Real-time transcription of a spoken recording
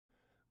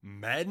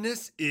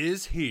Madness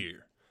is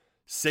here.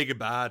 Say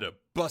goodbye to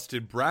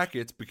busted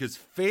brackets because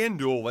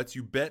FanDuel lets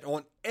you bet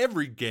on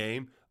every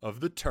game of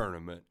the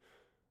tournament.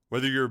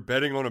 Whether you're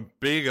betting on a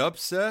big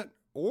upset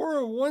or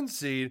a one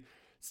seed,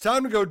 it's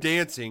time to go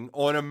dancing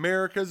on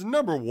America's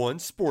 #1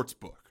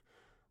 sportsbook.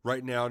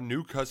 Right now,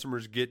 new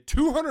customers get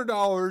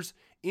 $200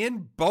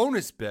 in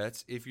bonus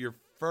bets if your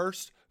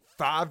first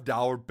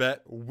 $5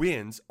 bet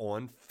wins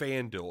on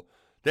FanDuel.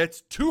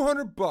 That's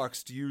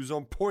 $200 to use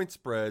on point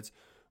spreads,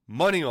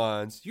 money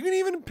lines. You can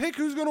even pick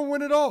who's going to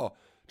win it all.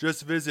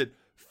 Just visit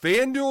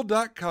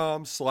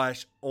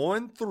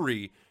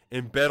FanDuel.com/on3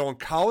 and bet on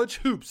college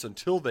hoops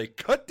until they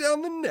cut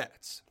down the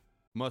nets.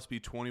 Must be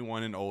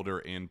 21 and older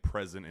and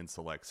present in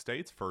select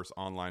states. First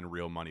online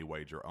real money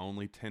wager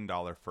only.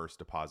 $10 first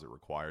deposit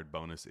required.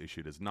 Bonus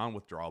issued as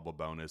non-withdrawable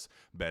bonus.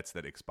 Bets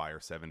that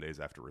expire 7 days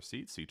after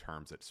receipt. See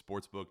terms at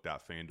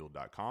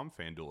sportsbook.fanduel.com.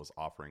 FanDuel is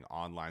offering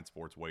online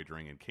sports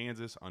wagering in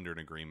Kansas under an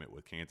agreement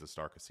with Kansas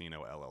Star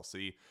Casino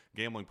LLC.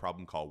 Gambling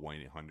problem? Call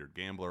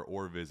 1-800-GAMBLER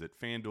or visit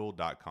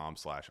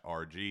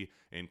fanduel.com/RG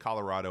in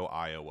Colorado,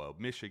 Iowa,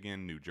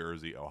 Michigan, New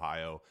Jersey,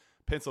 Ohio,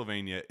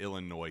 Pennsylvania,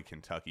 Illinois,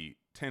 Kentucky,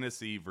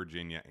 Tennessee,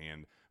 Virginia,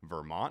 and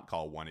Vermont.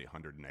 Call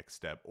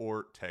 1-800-NEXT-STEP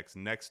or text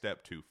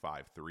NEXT-STEP to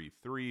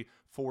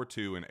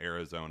 53342 in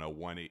Arizona,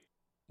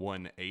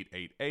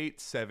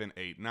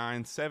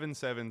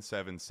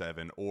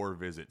 1-888-789-7777 or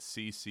visit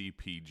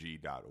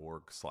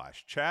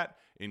ccpg.org/chat.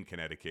 In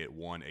Connecticut,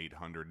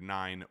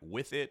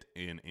 1-800-9-WITH-IT.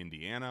 In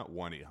Indiana,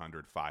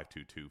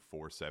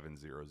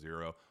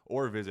 1-800-522-4700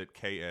 or visit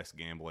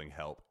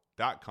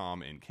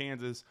ksgamblinghelp.com. In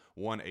Kansas,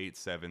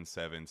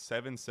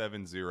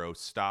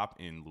 1-877-770-STOP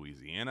in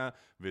Louisiana.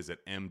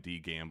 Visit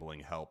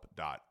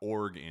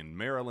mdgamblinghelp.org in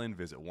Maryland.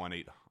 Visit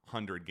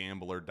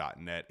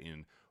 1-800-gambler.net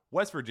in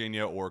West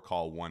Virginia or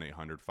call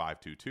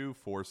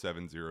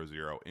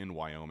 1-800-522-4700 in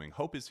Wyoming.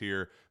 Hope is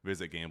here.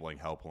 Visit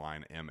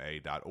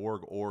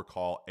gamblinghelplinema.org or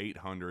call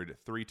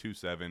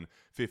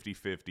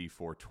 800-327-5050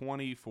 for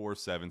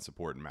 24/7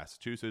 support in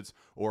Massachusetts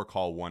or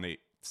call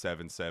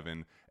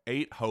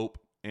 1-877-8-HOPE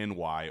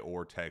NY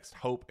or text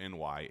Hope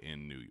NY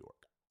in New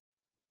York.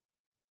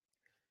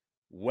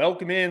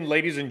 Welcome in,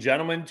 ladies and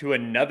gentlemen, to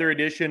another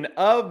edition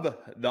of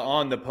the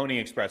On the Pony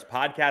Express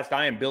podcast.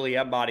 I am Billy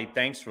Embody.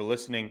 Thanks for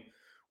listening.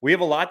 We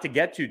have a lot to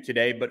get to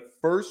today, but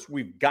first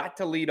we've got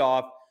to lead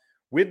off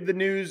with the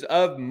news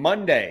of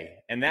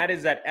Monday, and that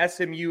is that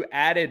SMU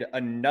added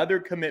another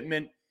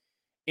commitment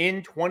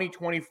in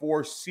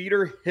 2024,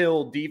 Cedar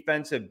Hill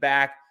defensive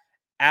back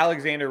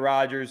Alexander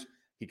Rodgers.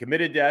 He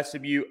committed to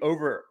SMU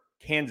over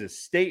Kansas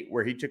State,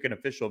 where he took an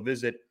official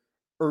visit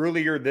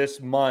earlier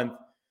this month.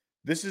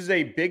 This is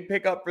a big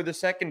pickup for the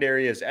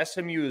secondary as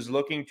SMU is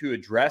looking to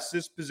address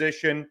this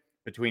position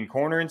between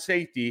corner and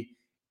safety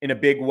in a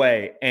big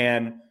way.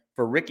 And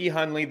for Ricky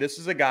Hundley, this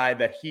is a guy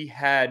that he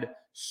had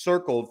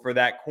circled for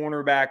that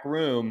cornerback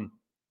room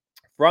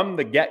from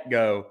the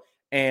get-go.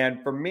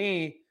 And for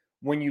me,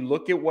 when you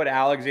look at what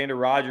Alexander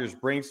Rodgers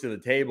brings to the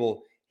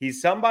table, he's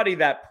somebody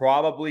that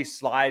probably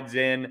slides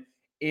in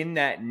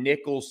that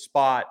nickel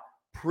spot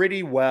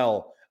pretty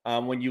well.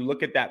 When you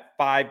look at that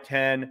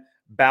 5'10",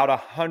 about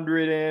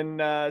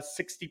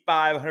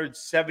 165,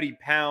 170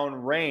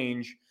 pound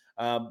range,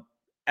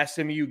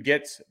 SMU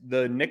gets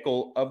the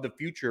nickel of the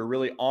future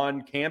really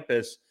on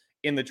campus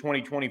in the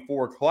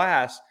 2024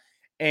 class.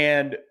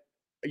 And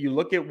you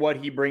look at what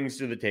he brings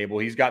to the table.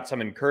 He's got some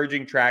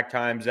encouraging track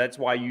times. That's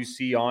why you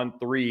see on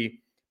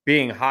 3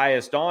 being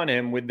highest on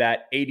him with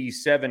that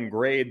 87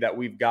 grade that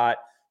we've got,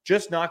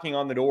 just knocking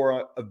on the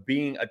door of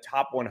being a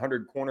top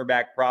 100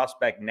 cornerback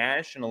prospect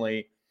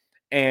nationally.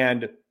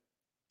 And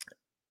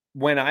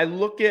when I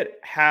look at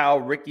how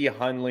Ricky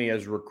Hundley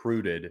is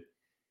recruited,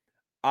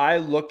 I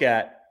look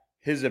at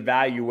his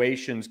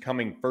evaluations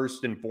coming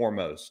first and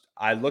foremost.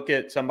 I look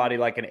at somebody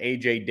like an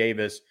AJ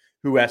Davis,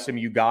 who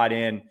SMU got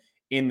in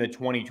the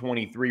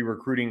 2023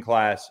 recruiting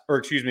class, or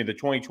excuse me, the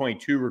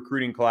 2022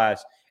 recruiting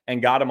class,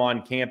 and got him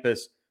on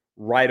campus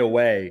right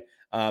away.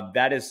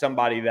 That is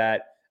somebody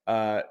that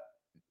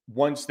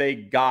once they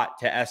got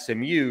to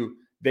SMU,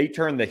 they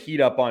turned the heat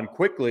up on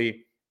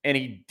quickly, and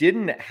he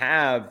didn't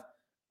have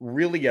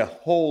really a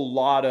whole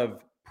lot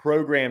of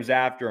programs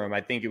after him.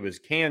 I think it was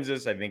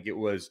Kansas. I think it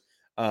was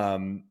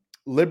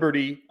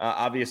Liberty,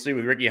 obviously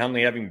with Ricky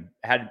Hundley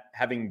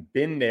having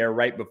been there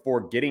right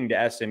before getting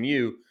to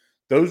SMU.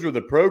 Those were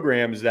the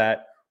programs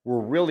that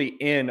were really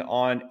in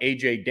on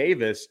AJ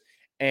Davis.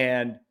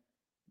 And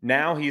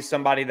now he's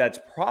somebody that's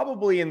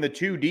probably in the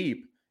 2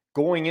 deep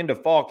going into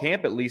fall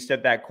camp, at least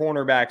at that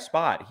cornerback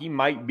spot. He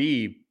might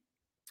be,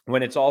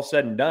 when it's all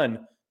said and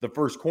done, the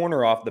first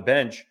corner off the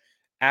bench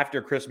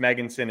after Chris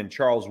Meganson and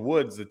Charles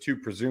Woods, the 2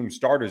 presumed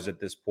starters at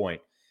this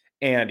point.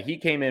 And he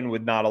came in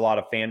with not a lot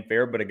of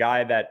fanfare, but a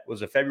guy that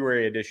was a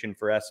February addition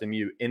for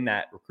SMU in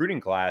that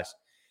recruiting class.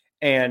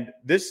 And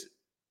this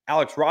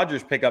Alex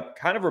Rodgers pickup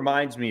kind of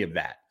reminds me of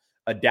that.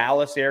 A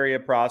Dallas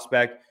area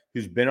prospect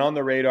who's been on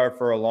the radar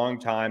for a long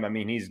time. I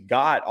mean, he's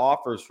got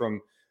offers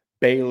from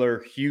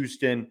Baylor,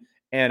 Houston,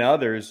 and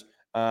others.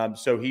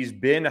 So he's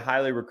been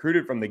highly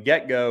recruited from the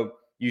get-go.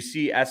 you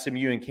see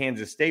SMU and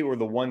Kansas State were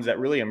the ones that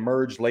really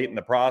emerged late in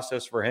the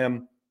process for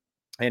him.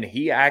 And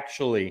he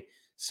actually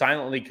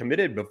silently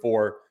committed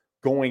before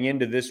going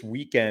into this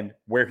weekend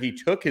where he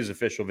took his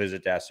official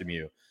visit to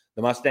SMU.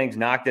 The Mustangs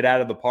knocked it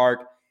out of the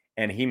park,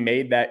 and he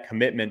made that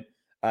commitment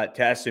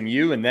to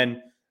SMU and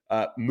then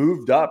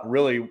moved up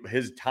really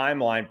his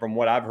timeline from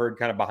what I've heard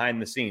kind of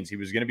behind the scenes. He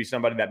was going to be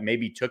somebody that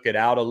maybe took it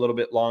out a little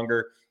bit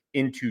longer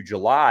into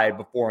July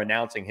before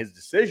announcing his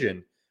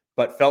decision,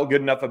 but felt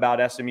good enough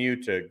about SMU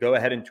to go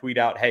ahead and tweet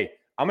out, hey,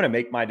 I'm going to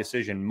make my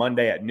decision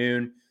Monday at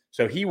noon.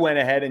 So he went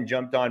ahead and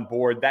jumped on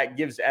board. That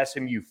gives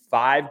SMU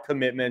 5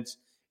 commitments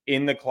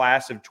in the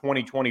class of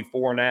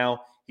 2024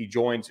 now. He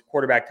joins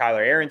quarterback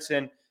Tyler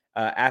Aronson,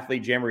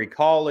 athlete Jamari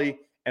Cawley,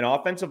 and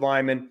offensive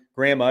lineman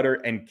Graham Utter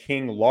and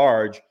King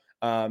Large.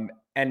 And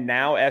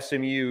now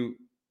SMU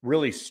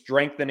really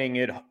strengthening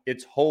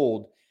its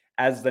hold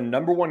as the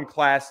number 1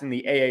 class in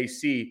the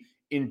AAC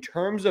in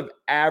terms of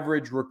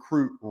average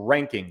recruit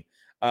ranking.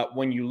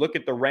 When you look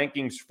at the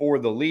rankings for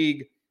the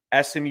league,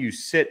 SMU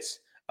sits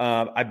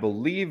I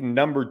believe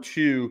number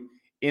 2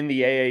 in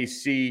the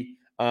AAC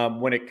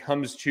when it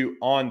comes to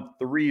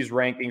On3's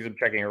rankings. I'm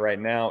checking it right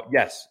now.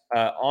 Yes,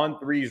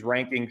 On3's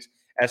rankings,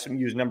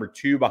 SMU is number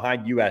 2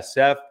 behind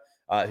USF,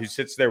 who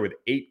sits there with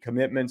 8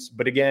 commitments.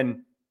 But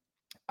again,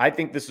 I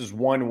think this is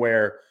one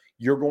where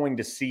you're going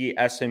to see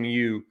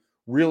SMU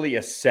really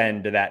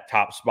ascend to that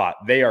top spot.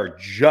 They are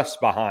just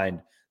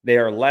behind. They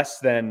are less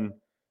than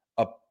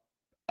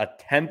a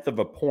tenth of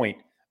a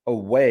point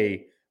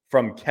away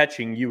from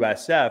catching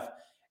USF.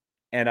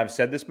 And I've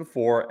said this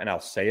before, and I'll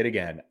say it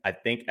again. I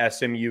think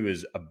SMU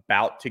is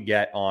about to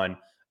get on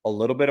a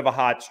little bit of a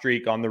hot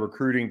streak on the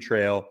recruiting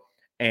trail.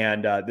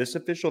 And this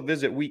official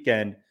visit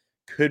weekend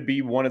could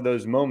be one of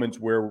those moments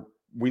where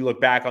we look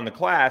back on the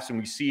class and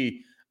we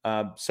see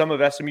some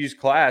of SMU's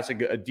class,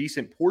 a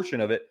decent portion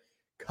of it,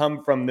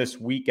 come from this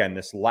weekend,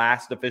 this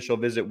last official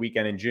visit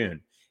weekend in June.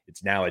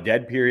 It's now a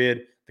dead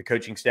period. The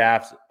coaching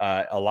staffs,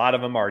 a lot of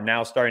them are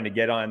now starting to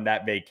get on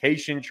that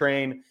vacation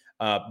train.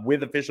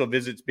 With official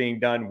visits being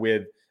done,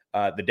 with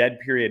the dead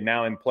period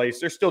now in place.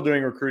 They're still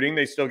doing recruiting.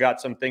 They still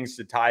got some things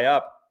to tie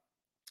up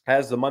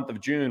as the month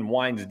of June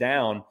winds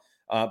down.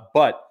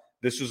 But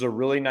this was a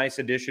really nice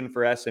addition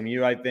for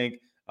SMU, I think.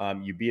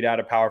 You beat out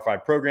a Power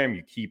 5 program.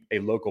 You keep a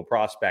local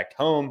prospect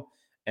home.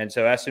 And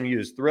so SMU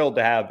is thrilled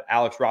to have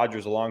Alex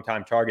Rodgers, a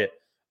longtime target,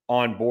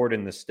 on board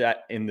in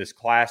this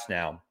class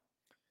now.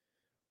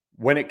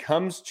 When it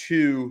comes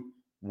to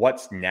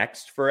what's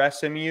next for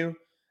SMU,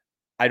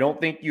 I don't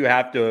think you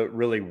have to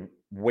really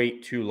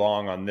wait too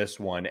long on this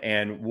one.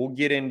 And we'll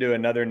get into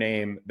another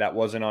name that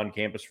wasn't on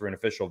campus for an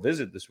official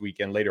visit this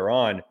weekend later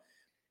on.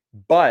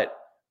 But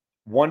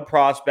one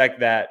prospect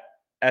that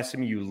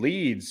SMU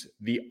leads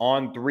the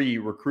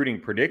On3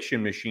 recruiting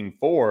prediction machine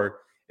for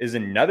is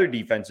another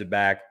defensive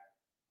back,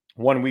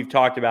 one we've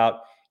talked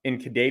about in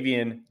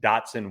Kadavian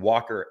Dotson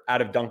Walker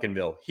out of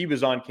Duncanville. He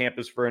was on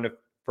campus for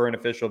an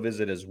official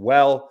visit as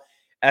well.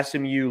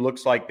 SMU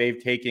looks like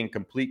they've taken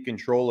complete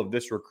control of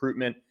this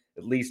recruitment,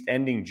 at least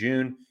ending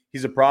June.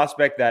 He's a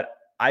prospect that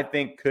I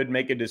think could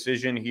make a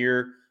decision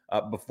here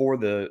before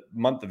the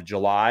month of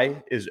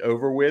July is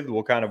over with.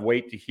 We'll kind of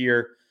wait to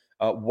hear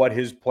what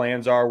his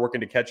plans are,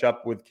 working to catch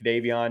up with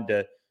Kadavian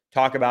to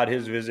talk about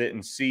his visit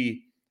and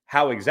see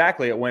how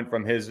exactly it went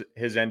from his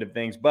end of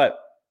things. But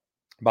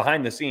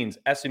behind the scenes,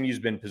 SMU's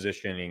been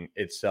positioning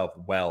itself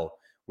well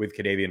with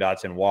Kadavian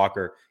Dotson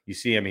Walker. You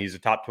see him, he's a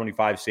top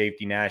 25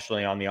 safety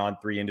nationally on the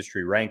On3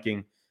 industry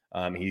ranking.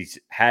 He's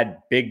had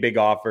big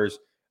offers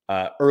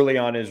early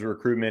on his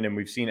recruitment, and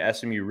we've seen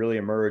SMU really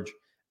emerge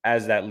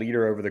as that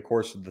leader over the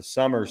course of the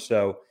summer.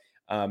 So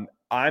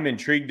I'm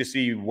intrigued to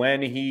see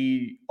when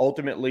he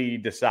ultimately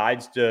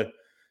decides to,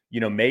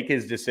 make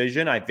his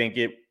decision. I think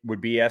it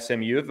would be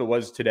SMU if it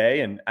was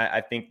today, and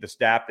I think the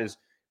staff is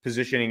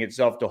positioning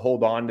itself to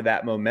hold on to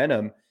that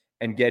momentum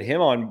and get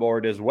him on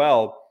board as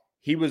well.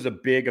 He was a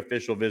big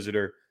official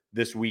visitor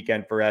this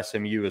weekend for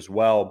SMU as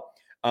well.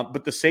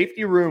 But the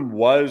safety room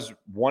was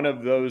one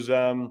of those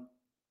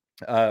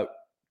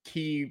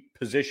key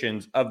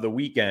positions of the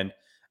weekend.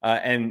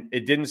 And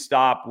it didn't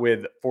stop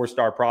with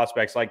 4-star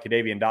prospects like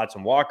Kadavian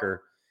Dotson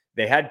Walker.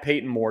 They had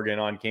Peyton Morgan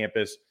on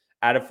campus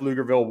out of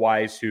Pflugerville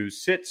Weiss, who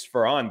sits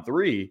for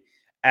On3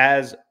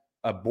 as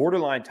a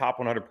borderline top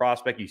 100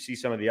 prospect. You see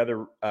some of the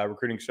other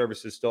recruiting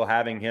services still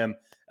having him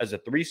as a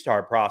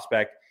 3-star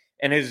prospect.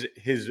 And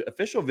his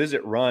official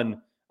visit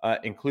run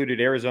included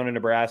Arizona,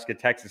 Nebraska,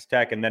 Texas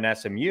Tech, and then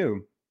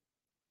SMU.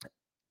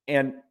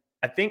 And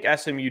I think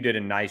SMU did a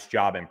nice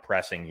job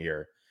impressing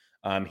here.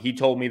 He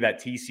told me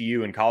that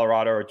TCU and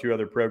Colorado are 2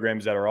 other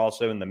programs that are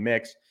also in the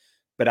mix.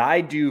 But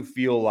I do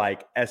feel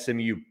like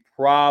SMU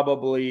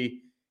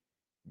probably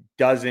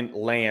doesn't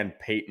land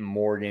Peyton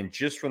Morgan,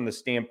 just from the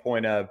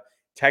standpoint of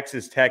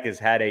Texas Tech has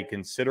had a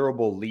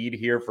considerable lead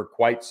here for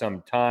quite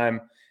some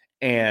time.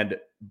 And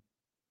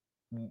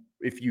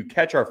if you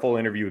catch our full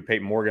interview with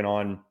Peyton Morgan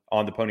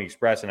on the Pony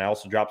Express, and I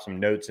also dropped some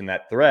notes in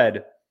that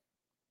thread,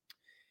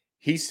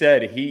 he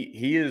said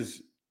he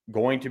is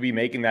going to be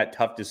making that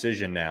tough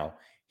decision now.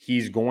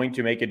 he's going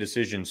to make a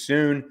decision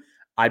soon.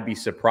 I'd be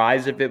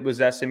surprised if it was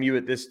SMU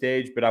at this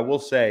stage, but I will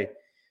say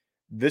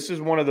this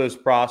is one of those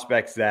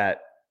prospects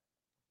that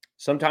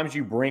sometimes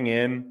you bring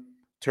in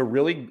to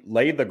really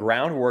lay the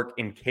groundwork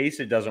in case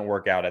it doesn't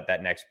work out at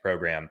that next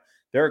program.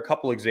 There are a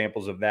couple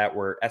examples of that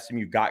where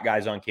SMU got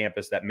guys on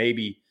campus that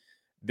maybe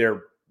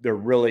they're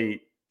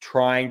really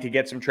trying to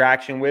get some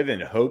traction with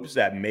in hopes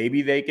that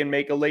maybe they can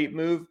make a late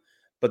move.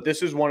 But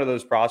this is one of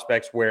those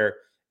prospects where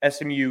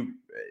SMU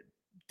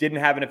didn't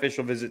have an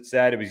official visit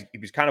set. He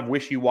was kind of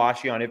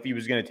wishy-washy on if he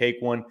was going to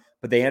take one,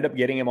 but they end up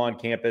getting him on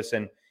campus.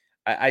 And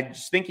I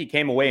just think he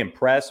came away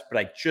impressed, but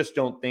I just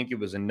don't think it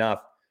was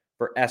enough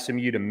for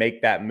SMU to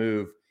make that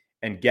move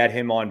and get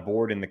him on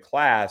board in the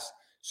class.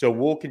 So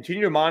we'll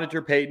continue to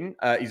monitor Peyton.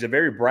 He's a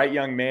very bright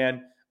young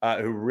man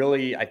who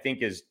really, I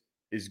think, is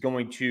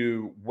going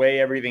to weigh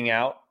everything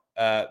out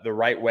the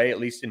right way, at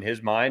least in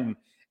his mind,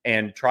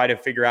 and try to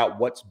figure out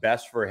what's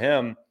best for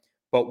him.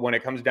 But when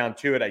it comes down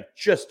to it, I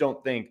just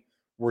don't think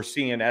we're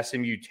seeing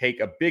SMU take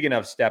a big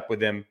enough step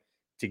with him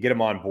to get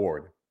him on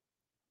board.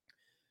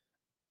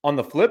 On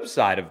the flip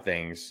side of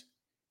things,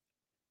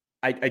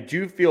 I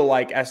do feel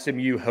like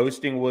SMU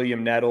hosting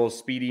William Nettles,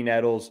 Speedy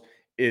Nettles,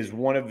 is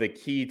one of the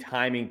key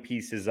timing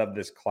pieces of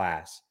this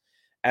class.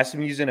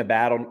 SMU's in a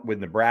battle with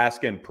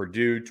Nebraska and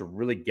Purdue to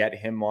really get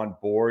him on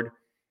board,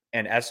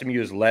 and SMU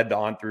has led the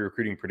On3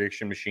 recruiting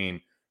prediction machine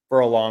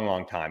for a long,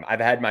 long time. I've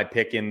had my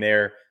pick in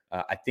there.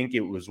 I think it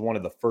was one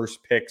of the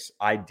first picks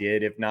I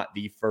did, if not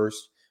the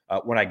first,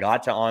 when I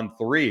got to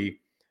On3.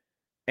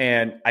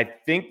 And I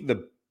think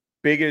the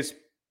biggest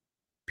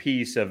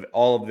piece of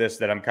all of this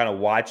that I'm kind of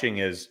watching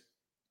is,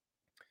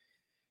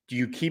 do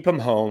you keep him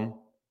home?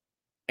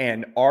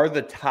 And are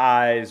the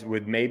ties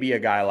with maybe a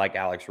guy like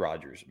Alex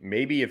Rodgers,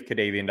 maybe if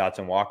Kadavian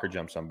Dotson-Walker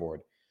jumps on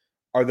board,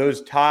 are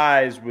those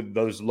ties with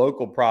those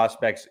local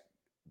prospects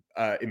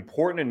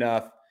important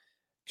enough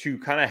to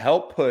kind of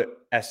help put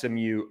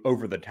SMU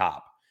over the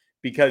top?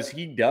 Because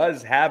he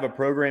does have a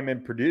program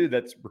in Purdue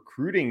that's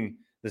recruiting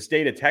the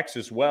state of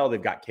Texas well.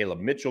 They've got Caleb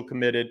Mitchell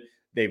committed.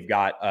 They've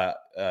got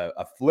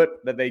a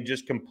flip that they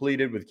just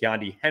completed with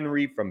Keontae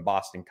Henry from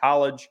Boston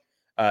College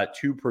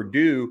to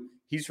Purdue.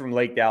 He's from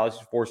Lake Dallas,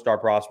 four-star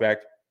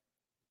prospect.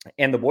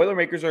 And the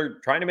Boilermakers are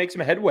trying to make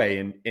some headway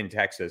in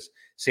Texas.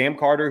 Sam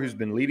Carter, who's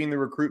been leading the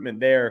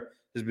recruitment there,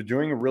 has been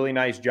doing a really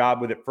nice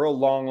job with it for a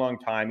long, long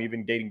time,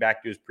 even dating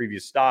back to his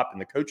previous stop in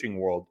the coaching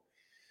world.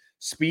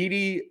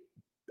 Speedy,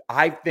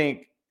 I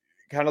think,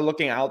 kind of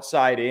looking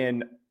outside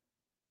in,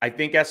 I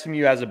think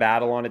SMU has a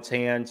battle on its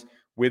hands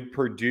with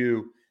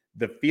Purdue.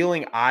 The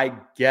feeling I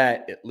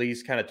get, at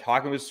least kind of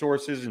talking with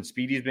sources, and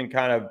Speedy's been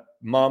kind of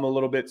mum a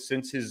little bit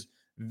since his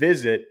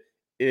visit,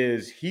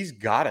 is he's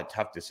got a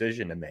tough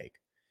decision to make.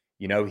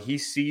 You know, he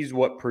sees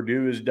what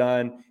Purdue has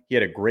done. He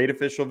had a great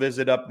official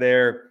visit up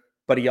there,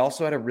 but he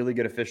also had a really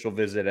good official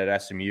visit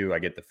at SMU, I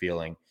get the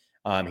feeling.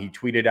 He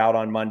tweeted out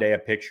on Monday a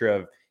picture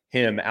of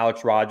him,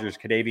 Alex Rodgers,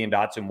 Kadavian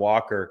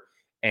Dotson-Walker,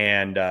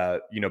 and,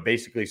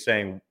 basically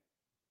saying,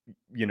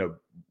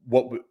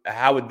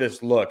 how would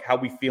this look? How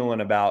we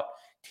feeling about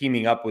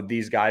teaming up with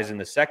these guys in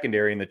the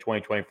secondary in the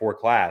 2024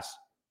 class?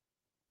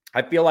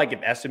 I feel like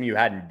if SMU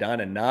hadn't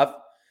done enough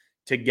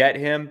to get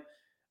him,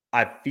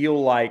 I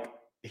feel like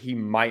he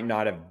might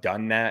not have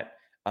done that.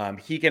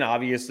 He can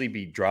obviously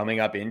be drumming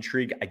up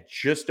intrigue. I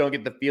just don't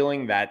get the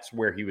feeling that's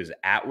where he was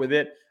at with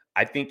it.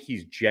 I think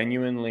he's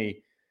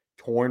genuinely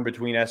torn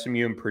between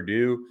SMU and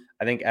Purdue.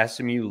 I think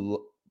SMU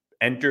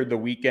entered the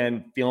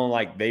weekend feeling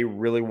like they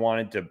really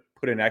wanted to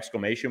put an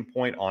exclamation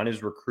point on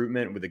his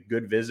recruitment with a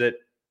good visit.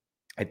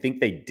 I think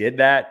they did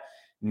that.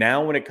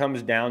 Now, when it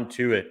comes down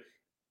to it,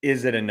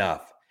 is it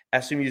enough?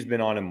 SMU's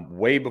been on him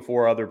way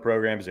before other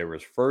programs. They were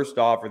his first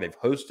offer. They've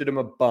hosted him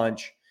a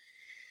bunch.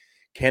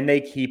 Can they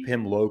keep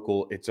him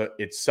local?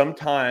 It's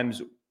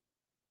sometimes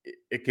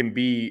it can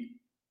be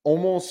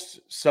almost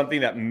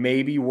something that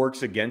maybe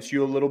works against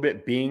you a little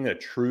bit, being a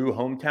true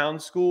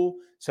hometown school.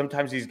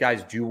 Sometimes these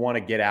guys do want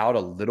to get out a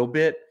little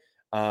bit.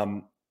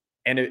 And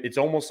it's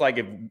almost like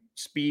if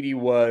Speedy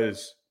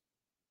was,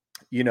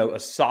 a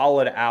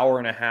solid hour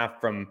and a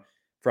half from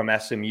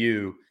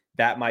SMU,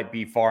 that might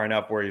be far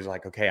enough where he's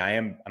like, okay,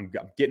 I'm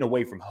getting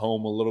away from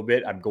home a little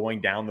bit. I'm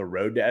going down the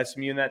road to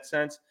SMU in that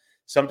sense.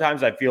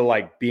 Sometimes I feel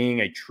like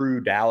being a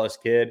true Dallas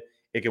kid,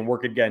 it can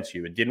work against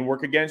you. It didn't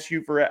work against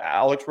you for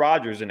Alex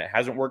Rodgers, and it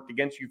hasn't worked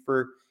against you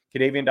for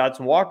Kadavian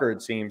Dotson-Walker,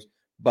 it seems.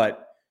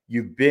 But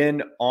you've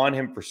been on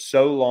him for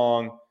so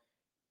long.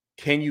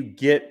 Can you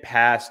get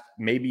past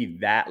maybe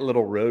that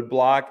little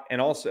roadblock? And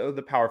also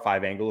the Power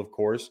 5 angle, of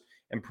course,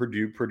 and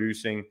Purdue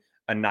producing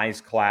a nice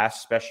class,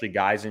 especially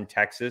guys in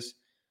Texas.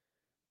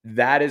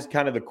 That is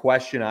kind of the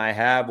question I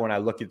have when I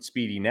look at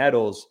Speedy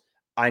Nettles.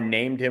 I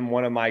named him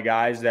one of my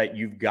guys that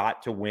you've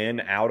got to win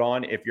out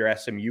on if you're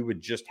SMU,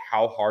 with just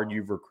how hard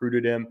you've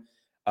recruited him,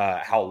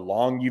 how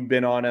long you've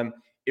been on him.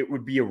 It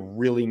would be a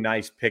really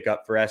nice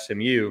pickup for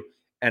SMU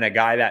and a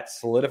guy that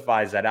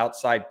solidifies that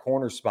outside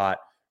corner spot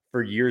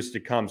for years to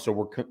come.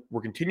 So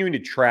we're continuing to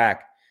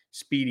track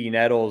Speedy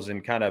Nettles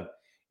and kind of,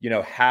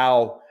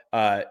 how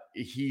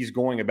he's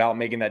going about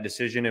making that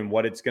decision and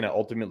what it's going to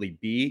ultimately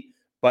be.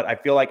 But I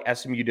feel like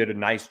SMU did a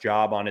nice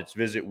job on its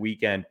visit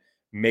weekend,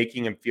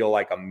 making him feel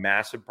like a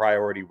massive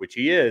priority, which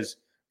he is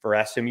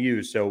for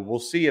SMU. So we'll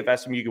see if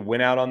SMU can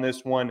win out on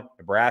this one.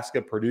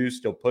 Nebraska, Purdue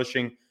still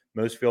pushing.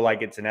 Most feel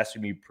like it's an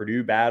SMU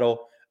Purdue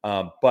battle.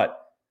 But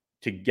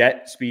to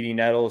get Speedy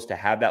Nettles to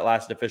have that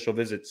last official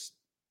visit,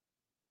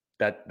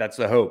 that's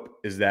the hope,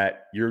 is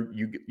that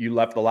you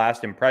left the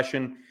last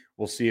impression.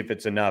 We'll see if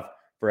it's enough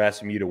for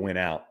SMU to win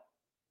out.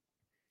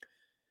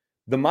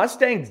 The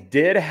Mustangs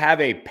did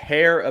have a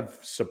pair of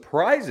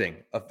surprising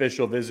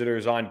official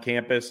visitors on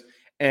campus,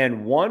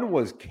 and one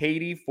was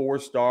Katy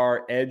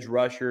four-star edge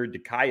rusher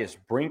Dekias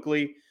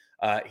Brinkley.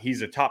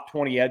 He's a top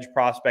 20 edge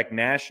prospect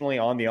nationally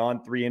on the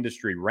On3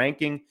 industry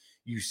ranking.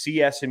 You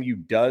see SMU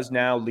does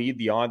now lead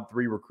the On3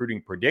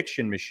 recruiting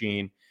prediction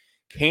machine.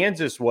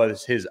 Kansas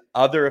was his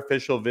other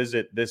official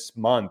visit this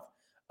month.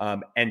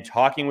 And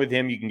talking with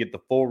him, you can get the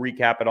full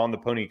recap at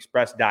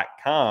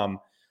ontheponyexpress.com.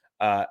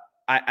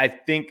 I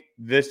think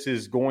this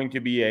is going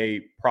to be a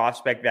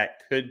prospect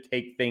that could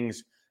take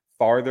things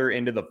farther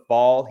into the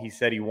fall. He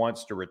said he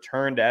wants to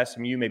return to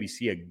SMU, maybe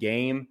see a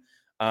game.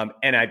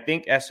 And I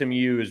think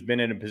SMU has been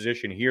in a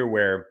position here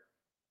where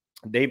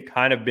they've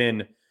kind of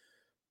been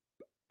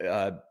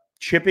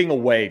chipping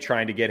away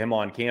trying to get him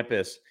on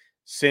campus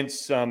since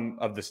some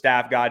of the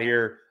staff got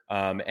here,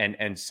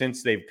 and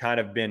since they've kind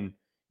of been,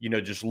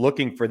 just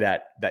looking for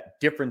that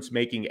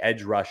difference-making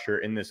edge rusher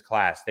in this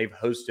class. They've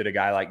hosted a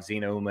guy like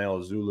Zena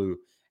Umeozulu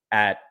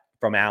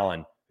from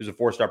Allen, who's a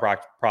four-star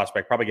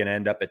prospect, probably going to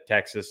end up at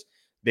Texas.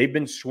 They've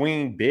been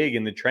swinging big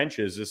in the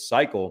trenches this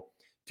cycle.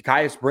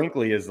 Dekias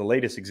Brinkley is the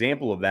latest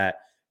example of that.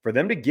 For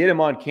them to get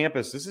him on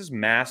campus, this is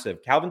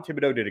massive. Calvin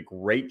Thibodeau did a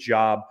great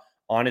job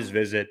on his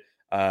visit.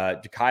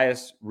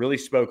 Dekias really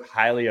spoke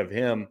highly of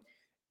him.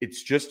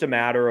 It's just a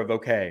matter of,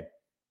 okay,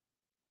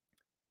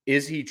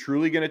 is he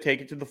truly going to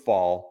take it to the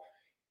fall?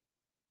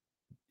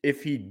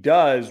 If he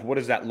does, what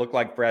does that look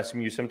like for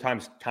SMU?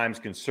 Sometimes times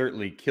can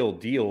certainly kill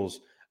deals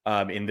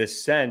in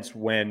this sense.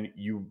 When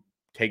you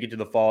take it to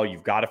the fall,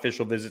 you've got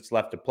official visits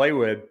left to play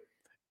with,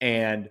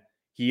 and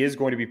he is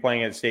going to be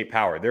playing at State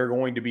Power. There are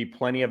going to be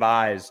plenty of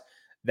eyes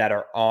that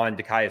are on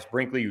Dekias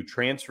Brinkley, who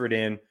transferred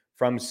in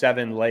from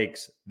Seven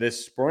Lakes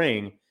this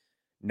spring.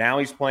 Now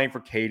he's playing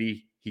for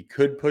Katy. He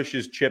could push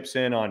his chips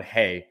in on,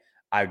 hey,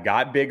 I've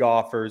got big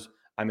offers.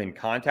 I'm in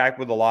contact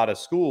with a lot of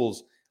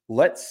schools.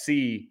 Let's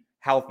see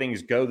how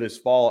things go this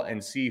fall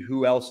and see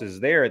who else is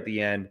there at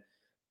the end.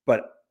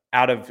 But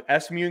out of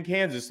SMU and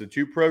Kansas, the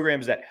two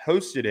programs that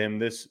hosted him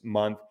this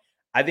month,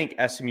 I think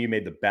SMU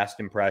made the best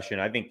impression.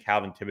 I think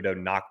Calvin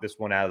Thibodeau knocked this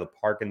one out of the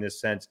park in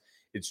this sense.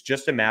 It's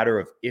just a matter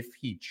of if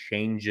he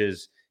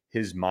changes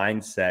his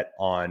mindset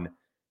on,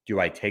 do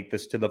I take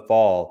this to the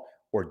fall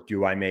or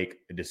do I make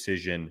a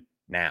decision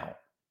now?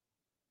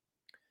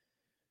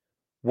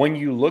 When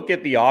you look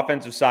at the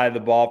offensive side of the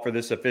ball for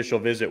this official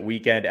visit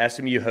weekend,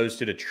 SMU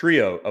hosted a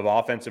trio of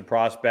offensive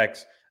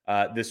prospects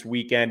this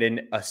weekend,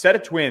 and a set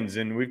of twins,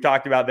 and we've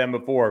talked about them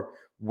before,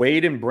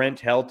 Wade and Brent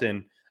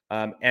Helton.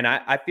 And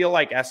I feel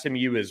like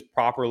SMU is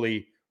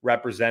properly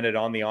represented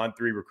on the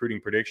On3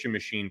 recruiting prediction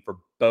machine for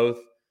both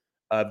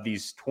of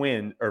these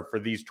twins,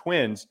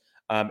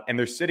 and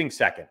they're sitting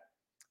second.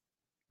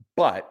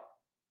 But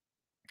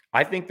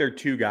I think they're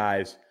two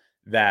guys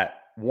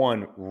that,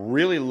 one,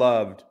 really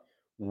loved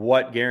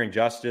what Garen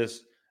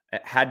Justice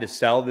had to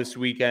sell this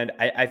weekend.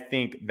 I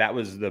think that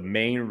was the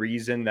main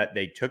reason that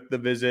they took the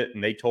visit,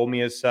 and they told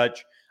me as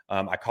such.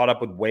 I caught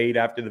up with Wade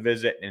after the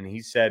visit, and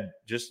he said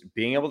just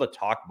being able to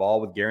talk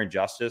ball with Garen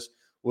Justice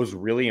was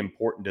really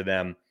important to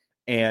them.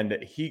 And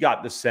he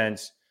got the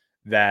sense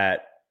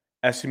that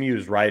SMU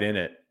is right in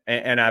it.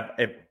 And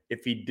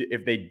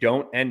if they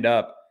don't end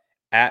up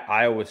at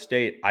Iowa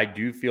State, I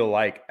do feel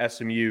like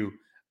SMU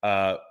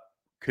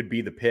could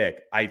be the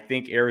pick. I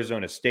think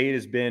Arizona State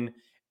has been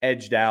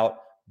edged out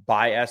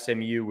by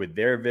SMU with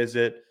their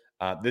visit.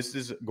 This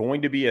is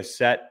going to be a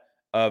set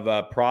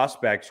of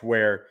prospects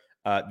where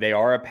they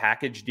are a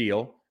package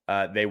deal.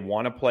 They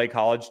want to play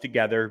college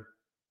together.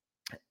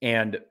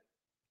 And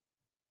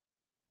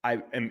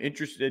I am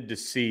interested to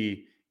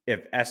see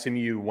if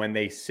SMU, when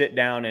they sit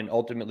down and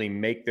ultimately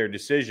make their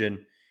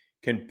decision,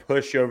 can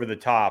push over the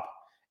top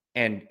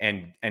and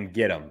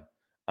get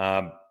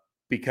them.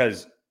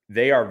 Because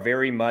they are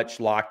very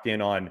much locked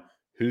in on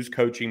who's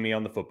coaching me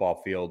on the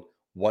football field,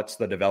 what's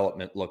the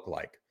development look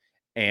like.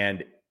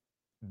 And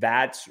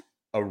that's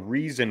a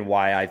reason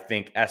why I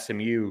think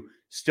SMU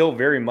still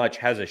very much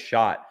has a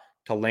shot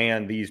to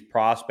land these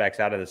prospects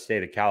out of the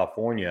state of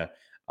California.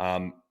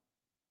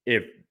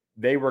 If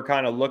they were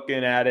kind of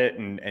looking at it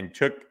and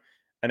took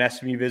an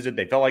SMU visit,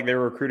 they felt like they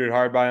were recruited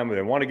hard by them, but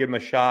they want to give them a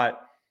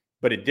shot,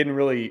 but it didn't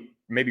really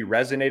maybe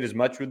resonate as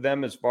much with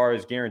them as far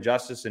as Garen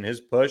Justice and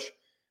his push.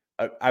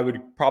 I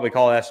would probably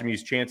call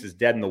SMU's chances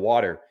dead in the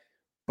water.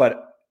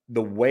 But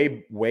the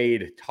way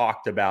Wade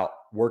talked about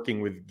working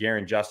with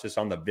Garen Justice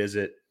on the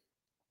visit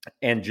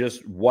and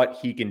just what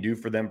he can do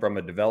for them from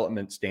a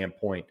development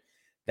standpoint,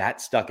 that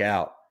stuck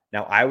out.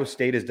 Now, Iowa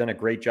State has done a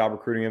great job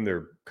recruiting him. There are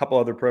a couple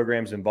other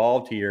programs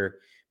involved here,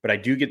 but I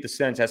do get the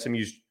sense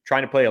SMU's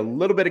trying to play a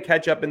little bit of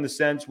catch up in the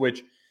sense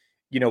which,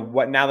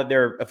 now that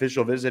their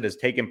official visit has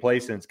taken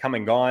place and it's come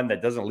and gone,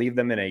 that doesn't leave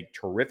them in a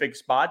terrific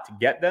spot to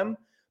get them.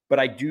 But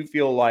I do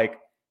feel like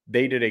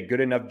they did a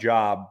good enough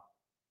job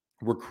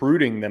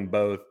recruiting them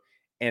both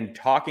and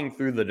talking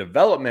through the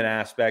development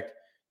aspect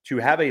to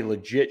have a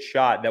legit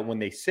shot that when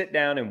they sit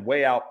down and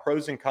weigh out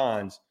pros and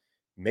cons,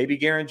 maybe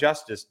Garen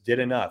Justice did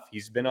enough.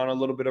 He's been on a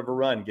little bit of a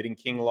run, getting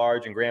King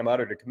Large and Graham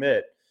Utter to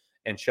commit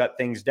and shut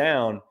things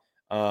down.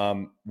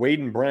 Wade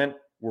and Brent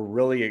were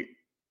really,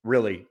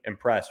 really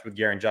impressed with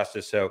Garen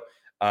Justice. So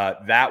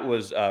that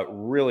was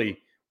really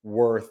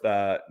worth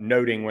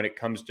noting when it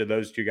comes to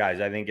those two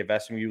guys. I think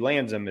if SMU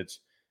lands them, it's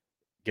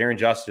Garen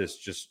Justice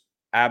just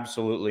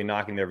absolutely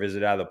knocking their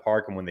visit out of the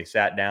park. And when they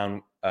sat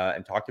down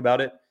and talked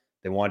about it,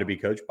 they wanted to be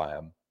coached by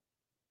him.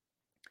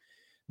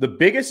 The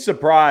biggest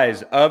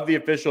surprise of the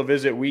official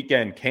visit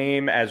weekend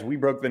came as we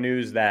broke the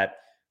news that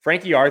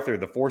Frankie Arthur,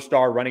 the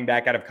 4-star running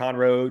back out of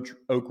Conroe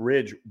Oak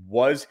Ridge,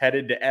 was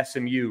headed to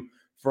SMU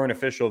for an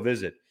official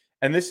visit.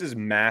 And this is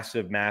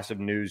massive, massive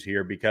news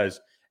here because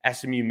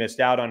SMU missed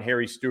out on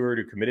Harry Stewart,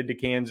 who committed to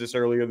Kansas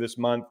earlier this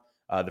month,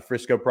 the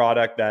Frisco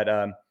product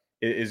that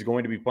is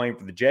going to be playing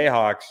for the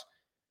Jayhawks.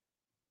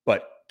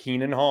 But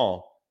Keenan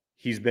Hall,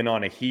 he's been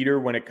on a heater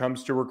when it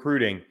comes to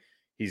recruiting.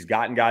 He's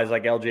gotten guys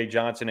like L.J.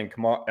 Johnson and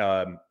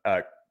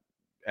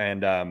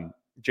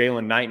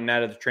Jalen Knighton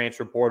out of the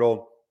transfer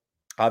portal.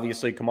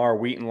 Obviously, Kamar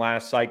Wheaton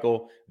last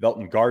cycle,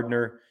 Velton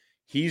Gardner.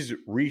 He's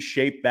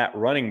reshaped that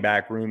running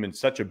back room in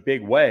such a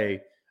big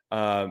way.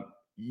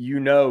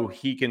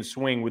 He can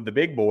swing with the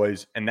big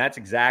boys, and that's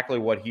exactly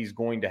what he's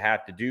going to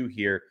have to do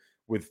here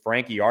with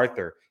Frankie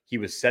Arthur. He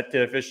was set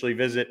to officially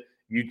visit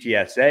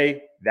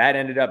UTSA. That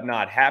ended up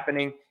not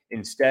happening.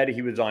 Instead,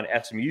 he was on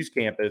SMU's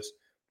campus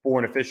for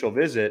an official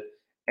visit.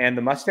 And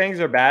the Mustangs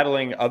are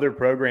battling other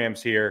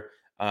programs here.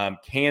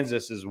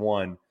 Kansas is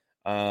one.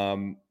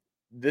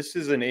 This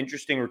is an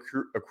interesting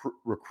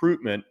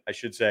recruitment, I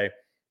should say.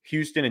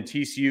 Houston and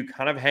TCU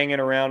kind of hanging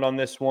around on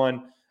this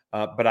one.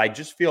 But I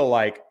just feel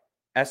like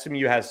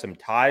SMU has some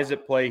ties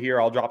at play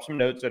here. I'll drop some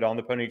notes at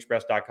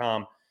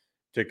ontheponyexpress.com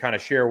to kind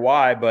of share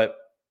why. But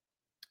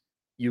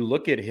you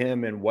look at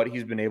him and what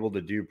he's been able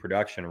to do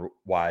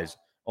production-wise,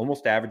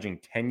 almost averaging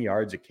 10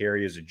 yards a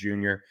carry as a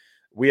junior.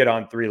 We at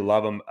On3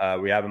 love him.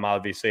 We have him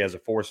obviously as a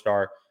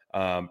 4-star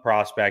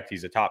prospect.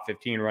 He's a top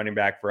 15 running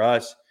back for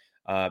us.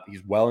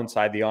 He's well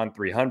inside the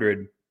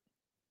On300.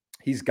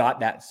 He's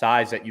got that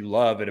size that you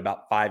love at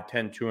about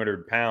 5'10",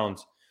 200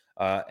 pounds.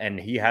 And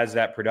he has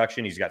that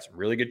production. He's got some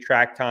really good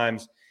track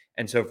times.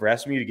 And so for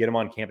SMU to get him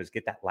on campus,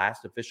 get that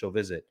last official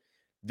visit,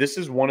 this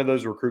is one of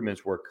those recruitments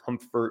where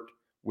comfort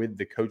with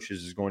the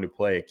coaches is going to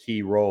play a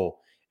key role.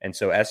 And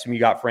so SMU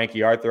got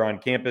Frankie Arthur on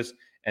campus,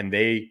 and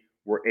they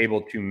were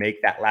able to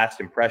make that last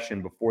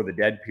impression before the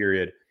dead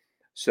period.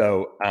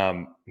 So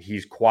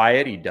he's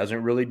quiet. He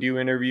doesn't really do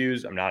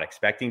interviews. I'm not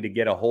expecting to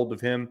get a hold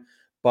of him,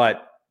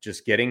 but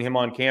just getting him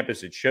on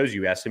campus, it shows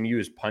you SMU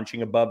is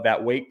punching above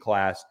that weight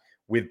class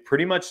with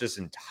pretty much this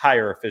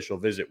entire official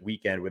visit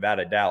weekend, without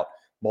a doubt.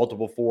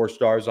 Multiple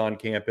 4-stars on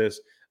campus,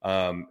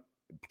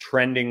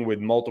 trending with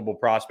multiple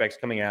prospects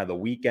coming out of the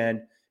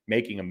weekend,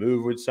 making a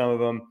move with some of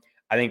them.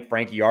 I think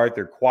Frankie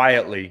Arthur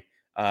quietly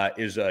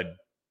is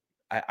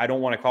I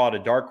don't want to call it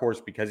a dark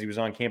horse because he was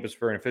on campus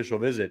for an official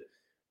visit,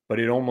 but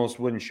it almost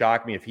wouldn't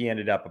shock me if he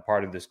ended up a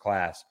part of this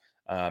class.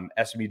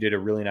 SMU did a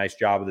really nice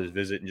job with his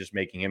visit and just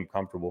making him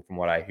comfortable from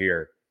what I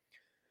hear.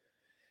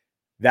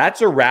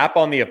 That's a wrap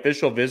on the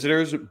official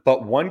visitors,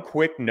 but one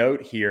quick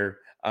note here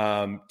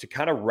to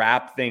kind of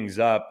wrap things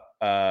up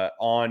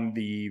on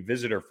the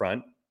visitor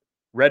front.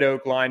 Red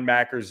Oak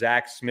linebacker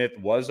Zach Smith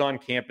was on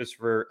campus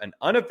for an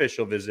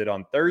unofficial visit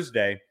on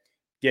Thursday,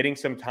 getting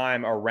some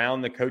time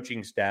around the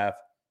coaching staff.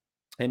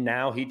 And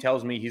now he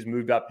tells me he's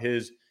moved up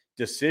his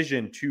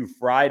decision to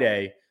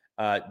Friday,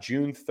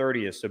 June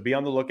 30th. So be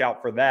on the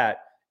lookout for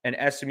that. And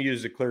SMU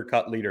is a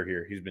clear-cut leader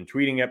here. He's been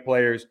tweeting at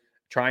players,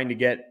 trying to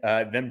get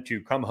them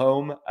to come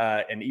home.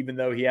 And even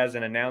though he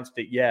hasn't announced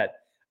it yet,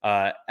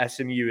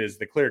 SMU is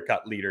the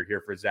clear-cut leader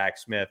here for Zach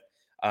Smith.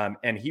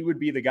 And he would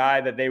be the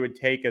guy that they would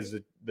take as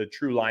the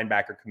true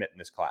linebacker commit in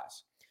this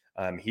class.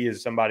 He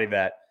is somebody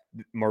that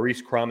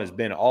Maurice Crum has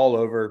been all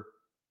over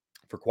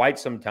for quite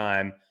some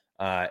time.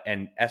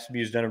 And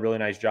SMU's done a really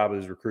nice job with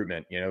his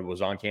recruitment.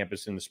 Was on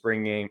campus in the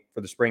spring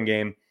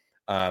game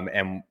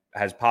and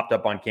has popped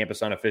up on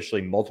campus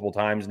unofficially multiple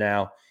times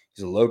now.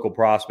 He's a local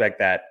prospect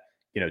that,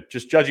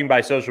 just judging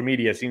by social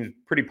media, seems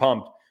pretty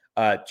pumped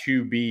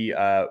to be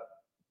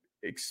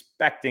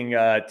expecting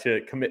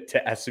to commit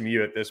to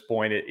SMU at this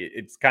point.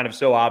 It's kind of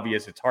so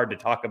obvious. It's hard to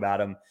talk about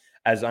him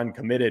as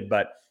uncommitted,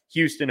 but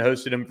Houston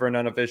hosted him for an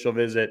unofficial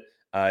visit.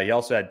 He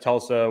also had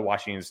Tulsa,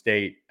 Washington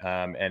State,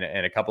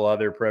 and a couple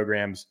other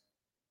programs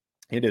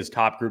in his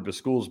top group of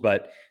schools.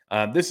 But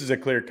this is a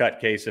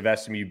clear-cut case of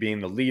SMU being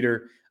the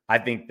leader. I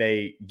think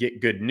they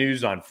get good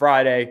news on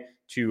Friday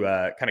to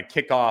kind of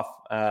kick off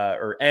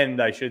or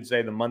end, I should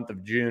say, the month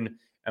of June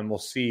and we'll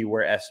see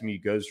where SMU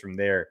goes from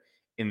there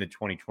in the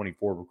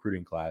 2024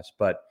 recruiting class.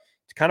 But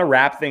to kind of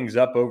wrap things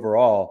up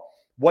overall,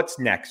 what's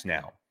next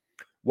now?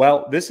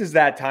 Well, this is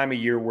that time of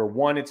year where,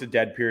 one, it's a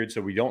dead period,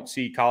 so we don't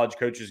see college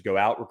coaches go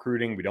out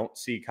recruiting. We don't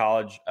see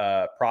college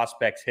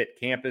prospects hit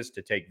campus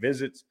to take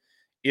visits.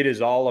 It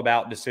is all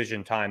about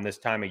decision time this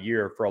time of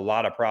year for a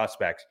lot of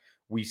prospects.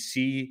 We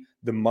see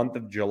the month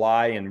of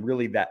July and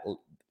really that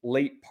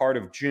late part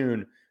of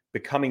June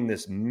becoming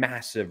this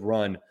massive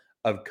run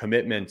of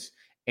commitments.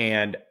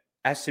 And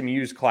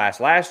SMU's class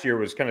last year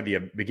was kind of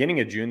the beginning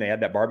of June. They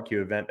had that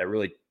barbecue event that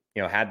really,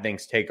 had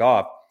things take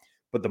off.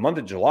 But the month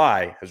of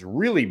July has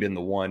really been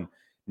the one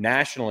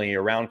nationally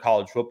around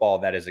college football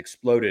that has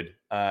exploded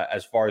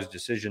as far as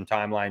decision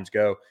timelines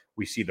go.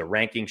 We see the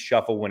rankings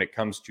shuffle when it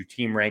comes to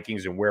team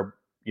rankings and where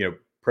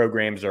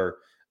programs are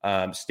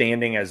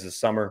standing as the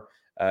summer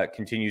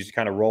continues to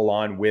kind of roll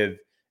on with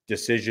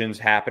decisions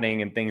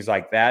happening and things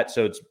like that.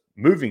 So it's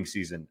moving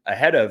season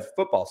ahead of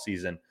football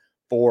season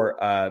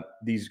for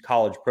these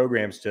college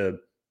programs to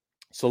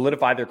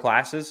solidify their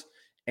classes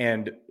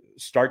and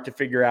start to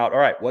figure out, all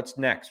right, what's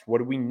next? What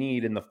do we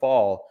need in the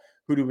fall?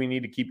 Who do we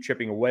need to keep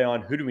chipping away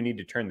on? Who do we need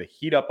to turn the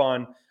heat up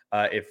on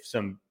if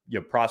some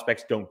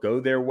prospects don't go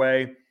their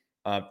way?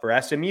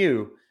 For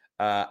SMU,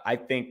 I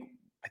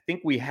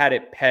think we had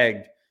it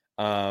pegged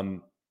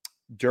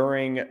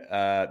during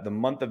the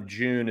month of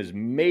June as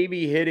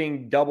maybe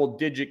hitting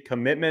double-digit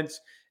commitments.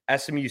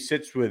 SMU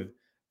sits with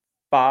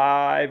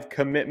 5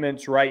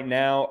 commitments right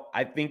now.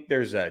 I think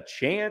there's a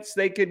chance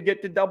they could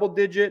get to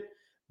double-digit,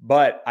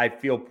 but I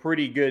feel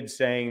pretty good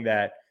saying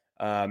that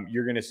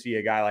you're going to see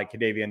a guy like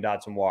Kadavian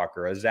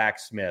Dotson-Walker, a Zach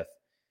Smith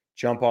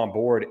jump on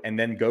board and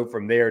then go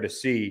from there to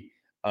see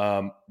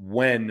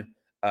when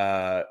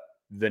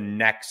the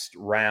next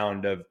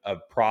round of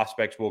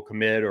prospects will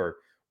commit or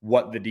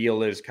what the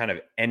deal is kind of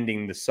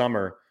ending the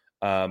summer.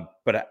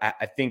 But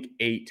I think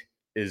 8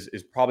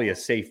 is probably a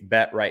safe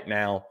bet right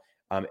now.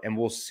 And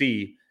we'll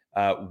see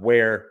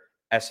where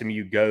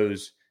SMU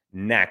goes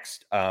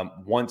next.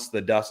 Once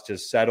the dust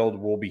has settled,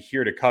 we'll be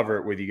here to cover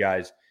it with you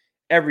guys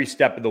every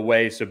step of the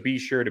way. So be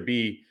sure to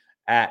be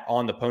at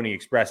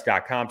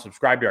ontheponyexpress.com.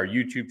 Subscribe to our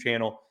YouTube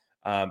channel.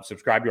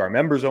 Subscribe to our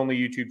members only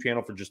YouTube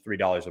channel for just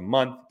 $3 a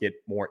month. Get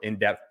more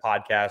in-depth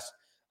podcasts,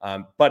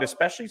 but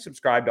especially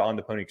subscribe to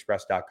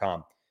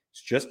ontheponyexpress.com.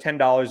 It's just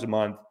 $10 a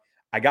month.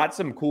 I got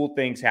some cool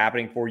things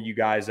happening for you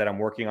guys that I'm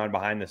working on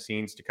behind the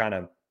scenes to kind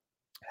of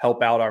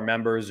help out our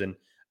members and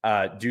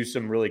do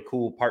some really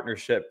cool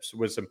partnerships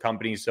with some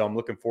companies. So I'm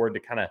looking forward to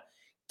kind of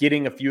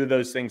getting a few of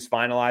those things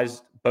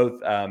finalized,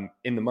 both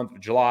in the month of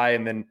July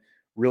and then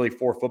really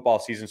for football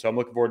season. So I'm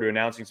looking forward to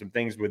announcing some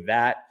things with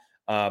that.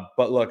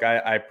 But look,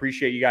 I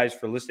appreciate you guys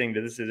for listening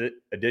to this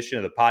edition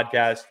of the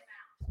podcast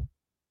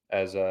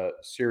as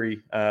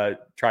Siri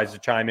tries to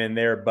chime in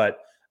there. But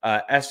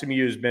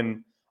SMU has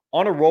been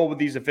on a roll with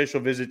these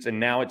official visits, and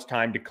now it's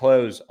time to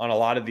close on a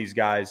lot of these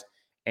guys.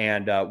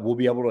 And we'll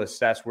be able to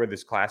assess where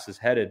this class is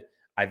headed,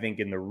 I think,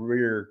 in the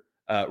really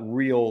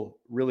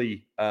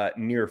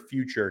near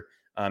future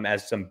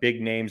as some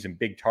big names and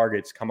big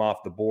targets come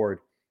off the board,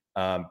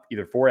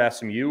 either for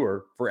SMU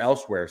or for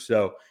elsewhere.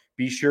 So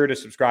be sure to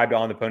subscribe to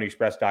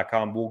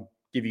ontheponyexpress.com. We'll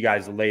give you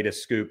guys the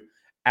latest scoop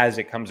as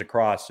it comes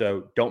across.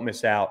 So don't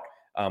miss out.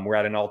 We're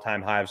at an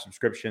all-time high of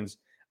subscriptions.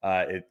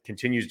 It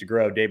continues to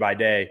grow day by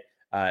day.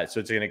 So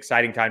it's an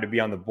exciting time to be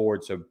on the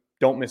board. So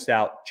don't miss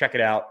out. Check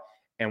it out.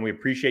 And we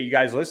appreciate you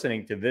guys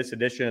listening to this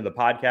edition of the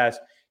podcast.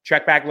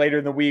 Check back later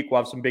in the week.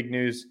 We'll have some big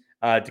news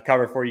to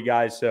cover for you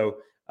guys. So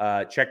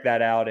check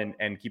that out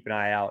and keep an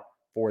eye out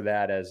for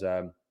that as,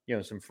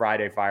 some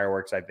Friday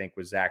fireworks, I think,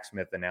 with Zach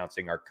Smith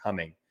announcing are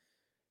coming.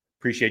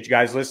 Appreciate you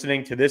guys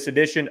listening to this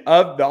edition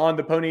of the On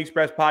the Pony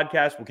Express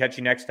podcast. We'll catch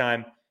you next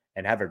time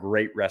and have a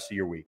great rest of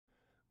your week.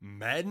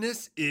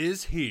 Madness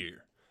is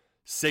here.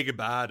 Say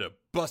goodbye to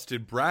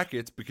busted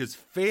brackets because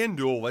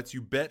FanDuel lets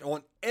you bet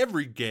on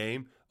every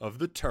game of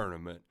the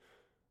tournament.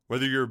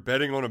 Whether you're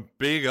betting on a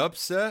big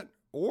upset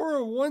or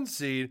a 1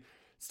 seed,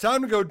 it's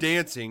time to go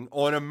dancing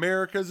on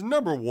America's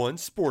 #1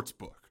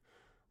 sportsbook.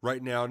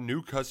 Right now,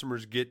 new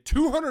customers get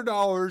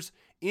 $200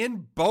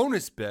 in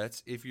bonus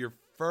bets if your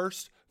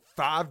first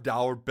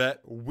 $5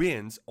 bet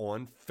wins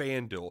on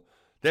FanDuel.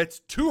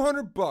 That's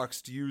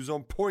 $200 to use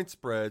on point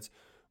spreads,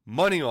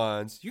 money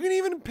lines. You can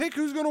even pick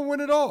who's going to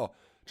win it all.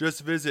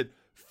 Just visit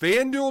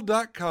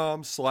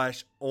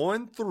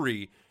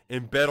FanDuel.com/on3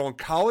 and bet on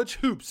college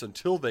hoops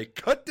until they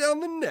cut down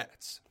the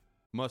nets.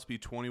 Must be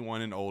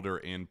 21 and older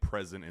and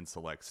present in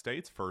select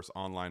states. First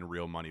online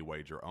real money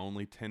wager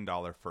only.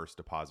 $10 first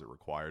deposit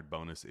required.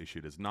 Bonus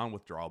issued as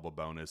non-withdrawable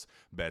bonus.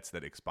 Bets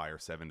that expire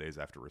 7 days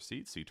after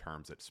receipt. See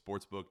terms at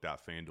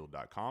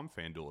sportsbook.fanduel.com.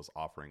 FanDuel is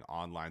offering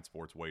online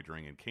sports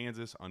wagering in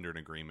Kansas under an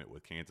agreement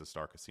with Kansas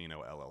Star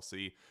Casino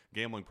LLC.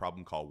 Gambling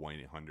problem? Call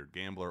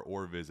 1-800-GAMBLER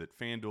or visit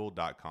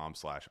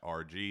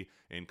fanduel.com/RG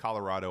in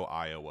Colorado,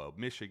 Iowa,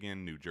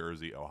 Michigan, New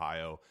Jersey,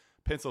 Ohio,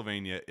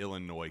 Pennsylvania,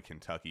 Illinois,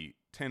 Kentucky,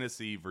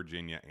 Tennessee,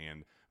 Virginia,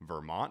 and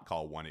Vermont.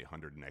 Call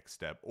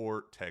 1-800-NEXT-STEP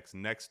or text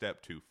NEXT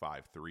STEP to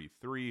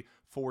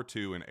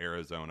 53342. In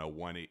Arizona,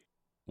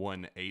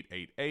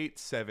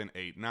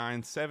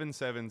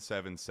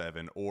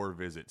 1-888-789-7777 or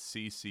visit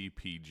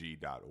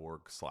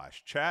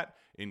ccpg.org/chat.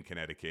 In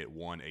Connecticut,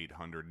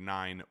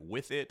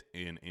 1-800-9-WITH-IT.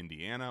 In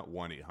Indiana,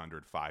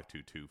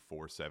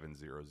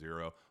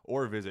 1-800-522-4700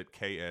 or visit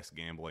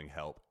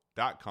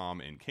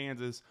ksgamblinghelp.com. In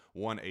Kansas,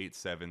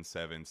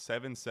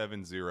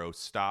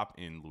 1-877-770-STOP.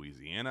 In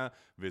Louisiana,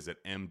 visit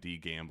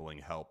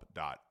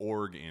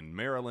mdgamblinghelp.org. In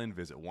Maryland,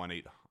 visit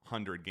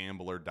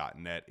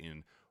 1-800-gambler.net.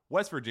 In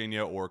West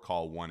Virginia, or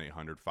call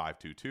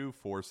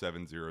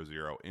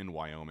 1-800-522-4700. In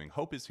Wyoming,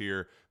 hope is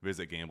here.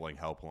 Visit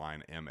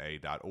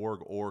gamblinghelplinema.org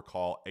or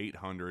call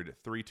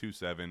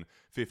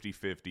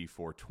 800-327-5050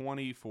 for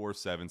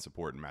 24/7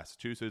 support in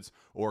Massachusetts,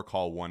 or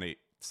call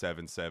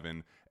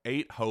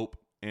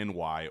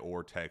 1-877-8-HOPE-NY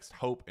or text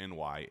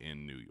HOPE-NY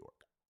in New York.